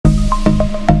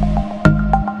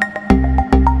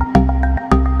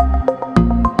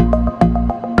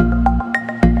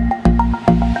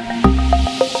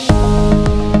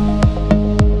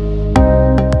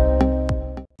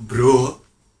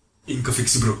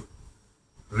Bro,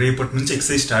 రేపటి నుంచి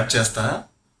exercise start చేస్తా.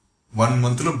 1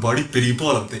 month లో బాడీ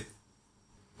పెరిగిపోవాలంతే.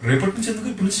 రేపటి నుంచి ఎందుకు,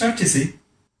 ఇప్పుడు స్టార్ట్ చేసి?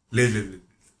 లేదు లేదు లేదు,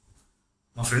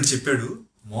 మా ఫ్రెండ్ చెప్పాడు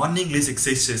మార్నింగ్ లేసి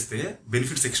ఎక్సర్సైజ్ చేస్తే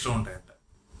బెనిఫిట్స్ ఎక్స్ట్రా ఉంటాయంట.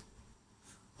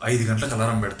 5 గంటలకు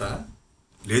అలారం పెడతా,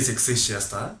 లేచి ఎక్సర్సైజ్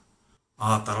చేస్తా,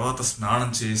 ఆ తర్వాత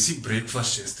స్నానం చేసి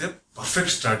బ్రేక్ఫాస్ట్ చేస్తే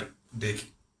పర్ఫెక్ట్ స్టార్ట్ డేకి.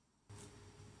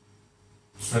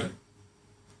 సరే.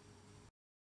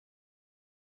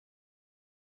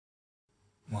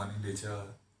 మార్నింగ్ లేచా,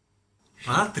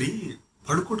 రాత్రి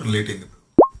పడుకోవటం లేట్ అయింది బ్రో,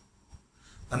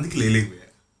 అందుకే లేలేకపోయా.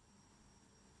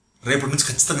 రేపటి నుంచి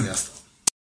ఖచ్చితంగా చేస్తా.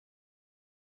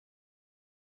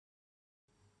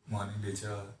 మార్నింగ్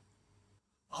లేచా,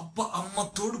 అబ్బా అమ్మ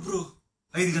తోడు బ్రో,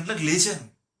 5 గంటలకు లేచాను,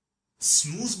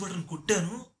 స్నూజ్ బటన్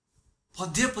కొట్టాను,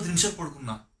 10 నిమిషాలు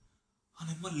పడుకున్నా. ఆ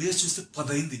నెమ్మ లేచి చూస్తే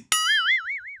 10 అయింది.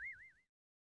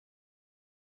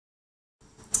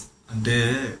 అంటే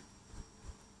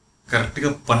కరెక్ట్గా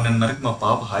 12:30కి మా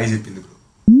పాప హాయ్ చెప్పింది బ్రో.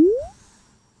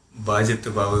 బాగా చెప్తే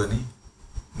బాగోదని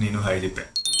నేను హాయ్ చెప్పా.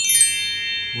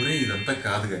 ఊరే ఇదంతా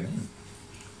కాదు కానీ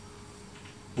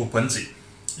ఓ పంచి,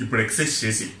 ఇప్పుడు ఎక్సర్సైజ్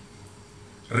చేసి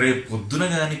రేపు పొద్దున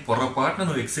కానీ పొరపాటున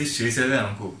నువ్వు ఎక్సర్సైజ్ చేసేదే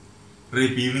అనుకో,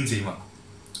 రేపు ఈవినింగ్ చెయ్యి, మాకు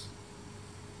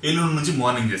ఎల్లుండి నుంచి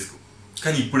మార్నింగ్ చేసుకో,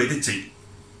 కానీ ఇప్పుడైతే చెయ్యి.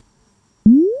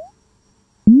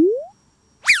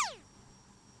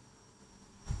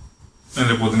 నేను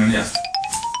రేపు పొద్దున చేస్తాను.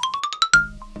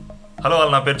 హలో,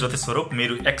 నా పేరు జ్యోతి స్వరూప్.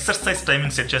 మీరు ఎక్సర్సైజ్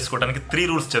టైమింగ్ సెట్ చేసుకోవడానికి 3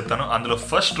 రూల్స్ చెప్తాను. అందులో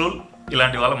ఫస్ట్ రూల్,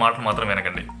 ఇలాంటి వాళ్ళ మాటలు మాత్రం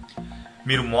వినకండి.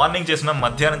 మీరు మార్నింగ్ చేసినా,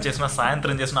 మధ్యాహ్నం చేసినా,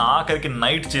 సాయంత్రం చేసినా, ఆఖరికి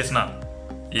నైట్ చేసినా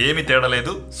ఏమీ తేడా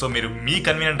లేదు. సో మీరు మీ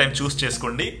కన్వీనియంట్ టైం చూస్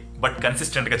చేసుకోండి, బట్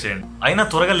కన్సిస్టెంట్గా చేయండి. అయినా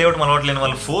త్వరగా లేవడం అలవాటు లేని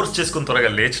వాళ్ళు ఫోర్స్ చేసుకుని త్వరగా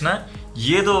లేచినా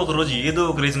ఏదో ఒక రోజు ఏదో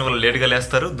ఒక రీజన్ వల్ల లేట్గా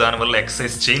లేస్తారు. దానివల్ల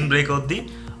ఎక్సర్సైజ్ చైన్ బ్రేక్ అవుద్ది,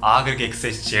 ఆఖరికి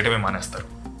ఎక్సర్సైజ్ చేయడమే మానేస్తారు.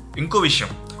 ఇంకో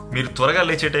విషయం, మీరు త్వరగా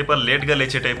లేచే టైపా లేట్గా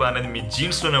లేచే టైపా అనేది మీ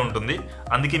జీన్స్లోనే ఉంటుంది.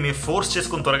 అందుకే మీరు ఫోర్స్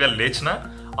చేసుకుని త్వరగా లేచినా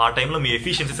ఆ టైంలో మీ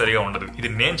ఎఫిషియన్సీ సరిగా ఉండదు. ఇది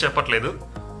నేను చెప్పట్లేదు,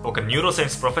 ఒక neuro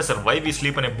science professor YV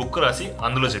sleep అనే బుక్ రాసి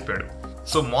అందులో చెప్పాడు.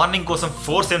 సో మార్నింగ్ కోసం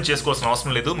ఫోర్స్ ఏం చేసుకోవాల్సిన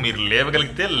అవసరం లేదు. మీరు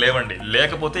లేవగలిగితే లేవండి,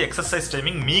 లేకపోతే ఎక్సర్సైజ్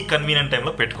టైమింగ్ మీ కన్వీనియంట్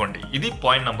టైంలో పెట్టుకోండి. ఇది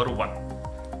పాయింట్ నెంబర్ 1.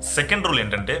 సెకండ్ రూల్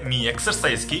ఏంటంటే, మీ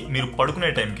ఎక్సర్సైజ్కి మీరు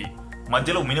పడుకునే టైంకి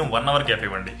మధ్యలో మినిమం 1 hour గ్యాప్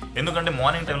ఇవ్వండి. ఎందుకంటే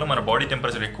మార్నింగ్ టైంలో మన బాడీ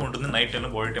టెంపరేచర్ ఎక్కువ ఉంటుంది, నైట్ టైంలో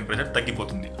బాడీ టెంపరేచర్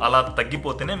తగ్గిపోతుంది. అలా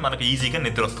తగ్గిపోతేనే మనకు ఈజీగా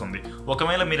నిద్ర వస్తుంది.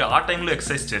 ఒకవేళ మీరు ఆ టైంలో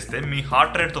ఎక్సర్సైజ్ చేస్తే మీ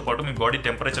హార్ట్ రేట్తో పాటు మీ బాడీ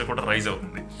టెంపరేచర్ కూడా రైజ్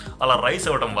అవుతుంది. అలా రైజ్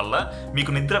అవ్వడం వల్ల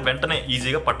మీకు నిద్ర వెంటనే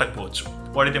ఈజీగా పట్టకపోవచ్చు,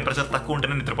 బాడీ టెంపరేచర్ తక్కువ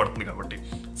ఉంటేనే నిద్ర పడుతుంది కాబట్టి.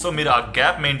 సో మీరు ఆ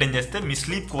గ్యాప్ మెయింటైన్ చేస్తే మీ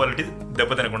స్లీప్ క్వాలిటీ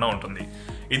దెబ్బతినకుండా ఉంటుంది.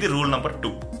 ఇది రూల్ నెంబర్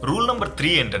 2. రూల్ నెంబర్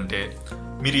 3 ఏంటంటే,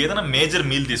 మీరు ఏదైనా మేజర్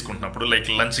మీల్ తీసుకుంటున్నప్పుడు, లైక్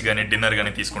లంచ్ కానీ డిన్నర్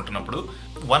కానీ తీసుకుంటున్నప్పుడు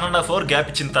 1.5 hour గ్యాప్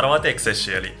ఇచ్చిన తర్వాత ఎక్సర్సైజ్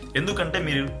చేయాలి. ఎందుకంటే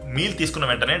మీరు మీల్ తీసుకున్న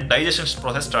వెంటనే డైజెషన్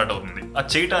ప్రాసెస్ స్టార్ట్ అవుతుంది. అది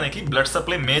చేయడానికి బ్లడ్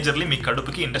సప్లై మేజర్లీ మీ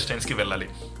కడుపుకి, ఇంటెస్టైన్స్కి వెళ్ళాలి.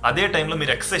 అదే టైంలో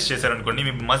మీరు ఎక్సర్సైజ్ చేశారనుకోండి,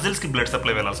 మీ మజిల్స్కి బ్లడ్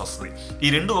సప్లై వెళ్ళాల్సి వస్తుంది. ఈ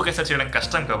రెండు ఒకేసారి చేయడం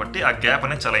కష్టం కాబట్టి ఆ గ్యాప్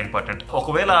అనేది చాలా ఇంపార్టెంట్.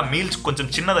 ఒకవేళ ఆ మీల్స్ కొంచెం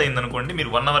చిన్నదైందనుకోండి,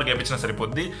 మీరు 1 hour గ్యాప్ ఇచ్చినా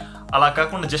సరిపోద్ది. అలా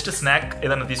కాకుండా జస్ట్ స్నాక్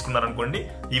ఏదైనా తీసుకున్నారనుకోండి,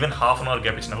 ఈవెన్ ½ hour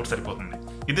గ్యాప్ ఇచ్చినా కూడా సరిపోతుంది.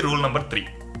 ఇది రూల్ నెంబర్ 3.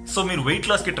 సో మీరు వెయిట్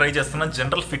లాస్కి ట్రై చేస్తున్నా,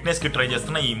 జనరల్ ఫిట్నెస్కి ట్రై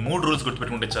చేస్తున్నా, ఈ 3 రూల్స్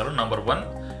గుర్తుపెట్టుకుంటే చాలు. నెంబర్ 1,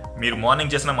 మీరు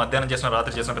మార్నింగ్ చేసినా, మధ్యాహ్నం చేసినా,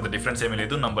 రాత్రి చేసినా పెద్ద డిఫరెన్స్ ఏమీ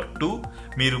లేదు. నెంబర్ 2,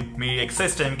 మీరు మీ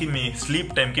ఎక్సర్సైజ్ టైంకి, మీ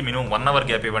స్లీప్ టైంకి మినిమం 1 hour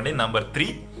గ్యాప్ ఇవ్వండి. నెంబర్ 3,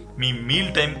 మీ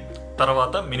మీల్ టైం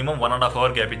తర్వాత మినిమం 1.5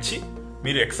 hour గ్యాప్ ఇచ్చి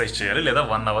మీరు ఎక్సర్సైజ్ చేయాలి, లేదా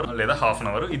 1 hour లేదా ½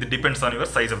 hour. ఇది depends on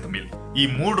your size of the meal. ఈ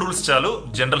 3 రూల్స్ చాలు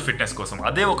జనరల్ ఫిట్నెస్ కోసం.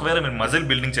 అదే ఒకవేళ మీరు మజిల్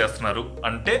బిల్డింగ్ చేస్తున్నారు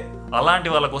అంటే అలాంటి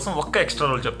వాళ్ళ కోసం ఒక్క ఎక్స్ట్రా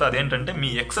రూల్ చెప్తా. అదేంటంటే, మీ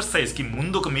ఎక్సర్సైజ్కి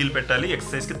ముందు ఒక మీల్ పెట్టాలి,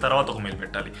 ఎక్సర్సైజ్కి తర్వాత ఒక మీల్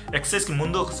పెట్టాలి. ఎక్సర్సైజ్కి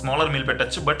ముందు ఒక స్మాలర్ మీల్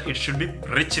పెట్టచ్చు, but it should be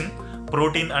rich in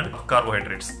protein and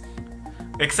carbohydrates.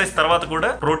 Exercise తర్వాత కూడా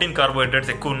ప్రోటీన్,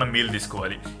 కార్బోహైడ్రేట్స్ ఎక్కువ ఉన్న మీల్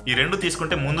తీసుకోవాలి. ఈ 2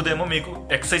 తీసుకుంటే ముందుదేమో మీకు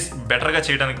ఎక్సర్సైజ్ బెటర్గా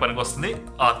చేయడానికి పనికి వస్తుంది,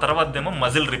 ఆ తర్వాతదేమో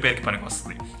మజిల్ రిపేర్కి పనికి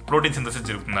వస్తుంది. ప్రోటీన్ సింథసిస్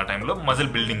జరుగుతుంది, ఆ టైంలో మజిల్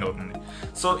బిల్డింగ్ అవుతుంది.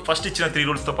 సో ఫస్ట్ ఇచ్చిన 3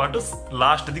 రూల్స్తో పాటు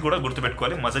లాస్ట్ది కూడా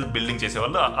గుర్తుపెట్టుకోవాలి, మజిల్ బిల్డింగ్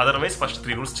చేసేవాళ్ళు. అదర్వైజ్ ఫస్ట్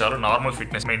 3 రూల్స్ చాలు నార్మల్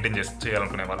ఫిట్నెస్ మెయింటైన్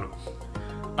చేయాలనుకునే వాళ్ళు.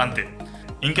 అంతే.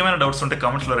 ఇంకేమైనా డౌట్స్ ఉంటే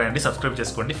కామెంట్స్లో రాయండి, సబ్స్క్రైబ్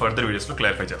చేసుకోండి, ఫర్దర్ వీడియోస్లో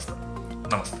క్లారిఫై చేస్తాను.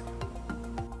 నమస్తే.